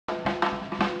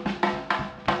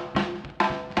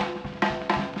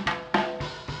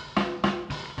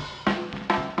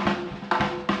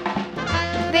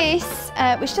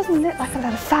which doesn't look like a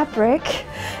lot of fabric,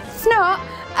 it's not,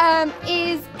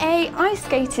 is a ice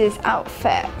skater's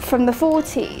outfit from the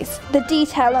 40s. The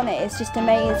detail on it is just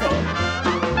amazing.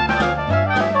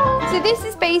 So this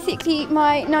is basically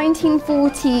my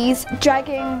 1940s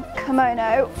dragging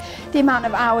kimono. The amount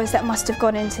of hours that must have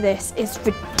gone into this is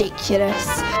ridiculous.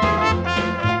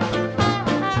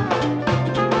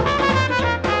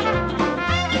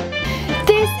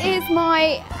 This is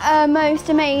my most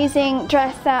amazing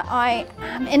dress that I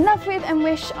am in love with and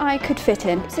wish I could fit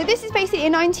in. So this is basically a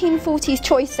 1940s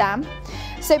choice Sam.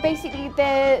 So basically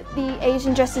they're the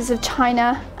Asian dresses of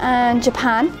China and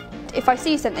Japan. If I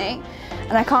see something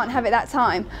and I can't have it that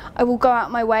time, I will go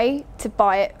out my way to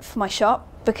buy it for my shop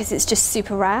because it's just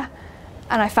super rare.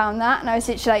 And I found that and I was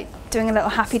literally like doing a little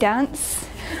happy dance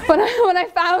when I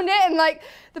found it, and like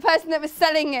the person that was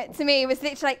selling it to me was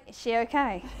literally like, is she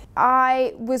okay?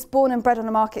 I was born and bred on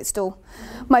a market stall.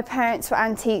 My parents were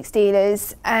antiques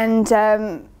dealers, and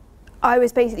I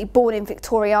was basically born in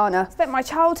Victoriana. Spent my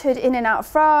childhood in and out of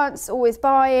France, always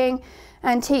buying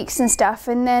antiques and stuff,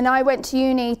 and then I went to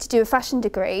uni to do a fashion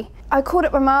degree. I called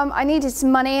up my mum, I needed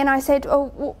some money, and I said,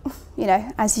 oh, well, you know,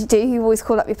 as you do, you always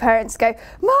call up your parents, go,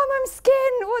 Mum, I'm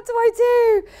skinned, what do I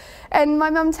do? And my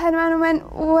mum turned around and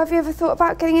went, well, have you ever thought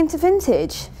about getting into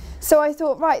vintage? So I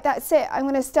thought, right, that's it, I'm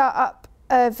going to start up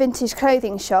a vintage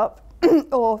clothing shop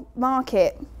or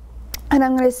market, and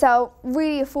I'm going to sell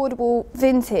really affordable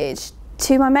vintage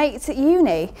to my mates at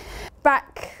uni.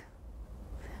 Back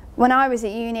when I was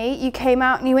at uni, you came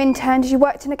out and you interned as you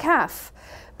worked in a cafe.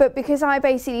 But because I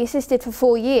basically assisted for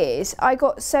 4 years, I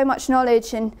got so much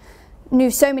knowledge and knew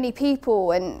so many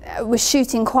people and was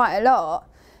shooting quite a lot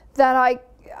that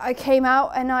I came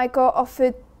out and I got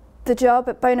offered the job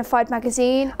at Bonafide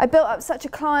magazine. I built up such a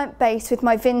client base with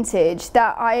my vintage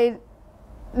that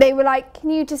they were like, can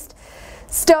you just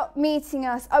stop meeting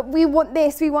us? We want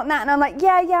this, we want that. And I'm like,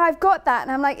 yeah, I've got that.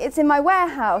 And I'm like, it's in my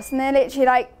warehouse. And they're literally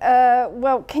like,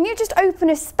 well, can you just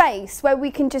open a space where we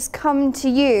can just come to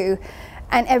you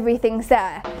and everything's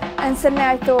there? And suddenly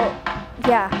I thought,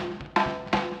 yeah.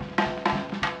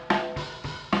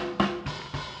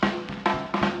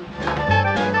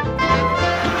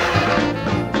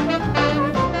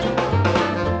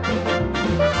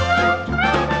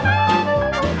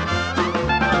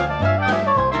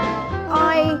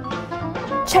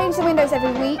 Change the windows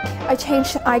every week.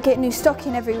 I get new stock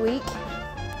in every week.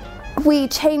 We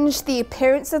change the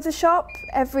appearance of the shop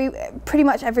pretty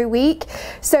much every week.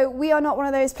 So we are not one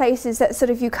of those places that sort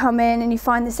of you come in and you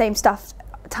find the same stuff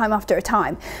time after a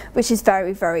time, which is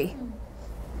very, very,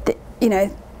 you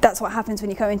know, that's what happens when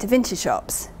you go into vintage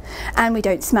shops. And we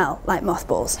don't smell like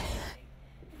mothballs.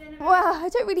 Well, I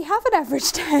don't really have an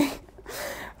average day.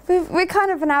 We're kind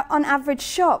of an on average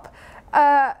shop.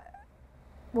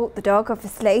 Walk the dog,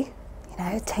 obviously, you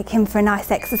know, take him for a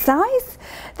nice exercise.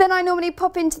 Then I normally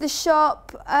pop into the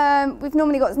shop. We've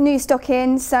normally got new stock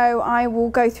in, so I will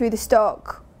go through the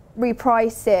stock,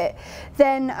 reprice it.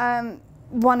 Then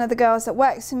one of the girls that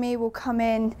works for me will come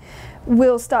in.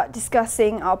 We'll start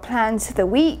discussing our plans for the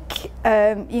week,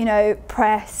 you know,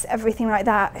 press, everything like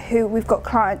that. We've got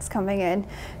clients coming in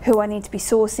who I need to be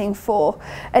sourcing for.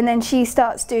 And then she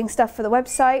starts doing stuff for the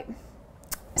website.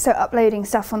 So uploading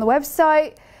stuff on the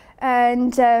website,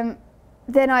 and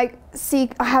then I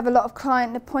have a lot of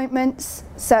client appointments,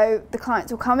 so the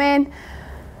clients will come in,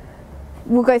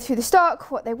 we'll go through the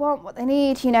stock, what they want, what they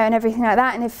need, you know, and everything like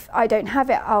that, and if I don't have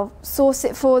it, I'll source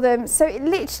it for them. So it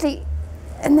literally,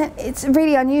 and then it's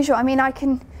really unusual. I mean, I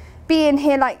can be in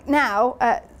here like now,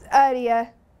 earlier,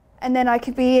 and then I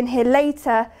could be in here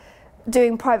later,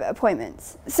 doing private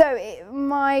appointments. So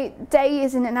my day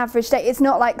isn't an average day. It's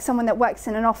not like someone that works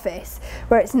in an office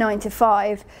where it's 9 to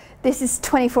 5. This is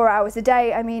 24 hours a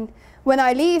day. I mean, when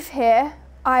I leave here,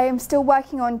 I am still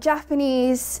working on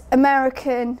Japanese,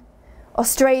 American,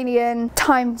 Australian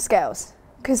time scales,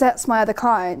 because that's my other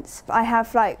clients. I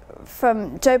have like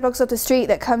from Joe Blogs off the street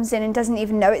that comes in and doesn't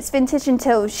even know it's vintage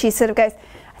until she sort of goes,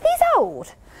 are these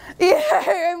old?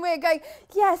 Yeah, and we're going,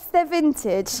 yes, they're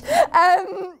vintage,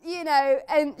 you know,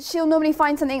 and she'll normally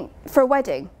find something for a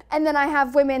wedding. And then I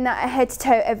have women that are head to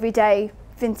toe every day,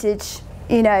 vintage,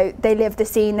 you know, they live the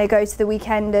scene, they go to the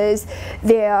weekenders,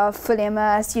 they are fully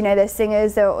immersed, you know, they're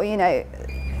singers, they're, you know,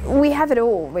 we have it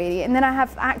all really. And then I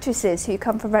have actresses who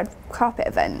come from red carpet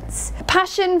events.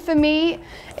 Passion for me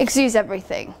exudes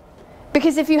everything,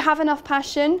 because if you have enough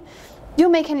passion, you'll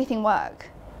make anything work.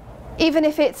 Even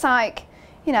if it's like,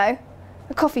 you know,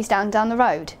 a coffee stand down the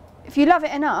road. If you love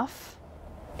it enough,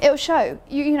 it'll show.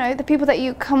 You know, the people that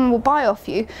you come and will buy off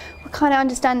you will kind of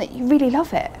understand that you really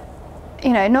love it.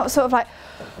 you know, not sort of like,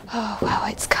 oh, well,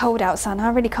 it's cold outside, I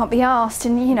really can't be asked,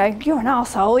 and, you know, you're an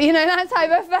arsehole, you know, that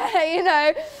type of thing, you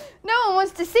know. No one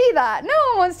wants to see that. No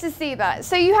one wants to see that.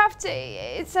 So you have to,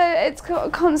 it's got a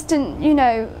constant, you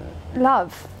know,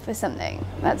 love for something.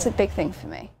 That's a big thing for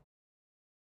me.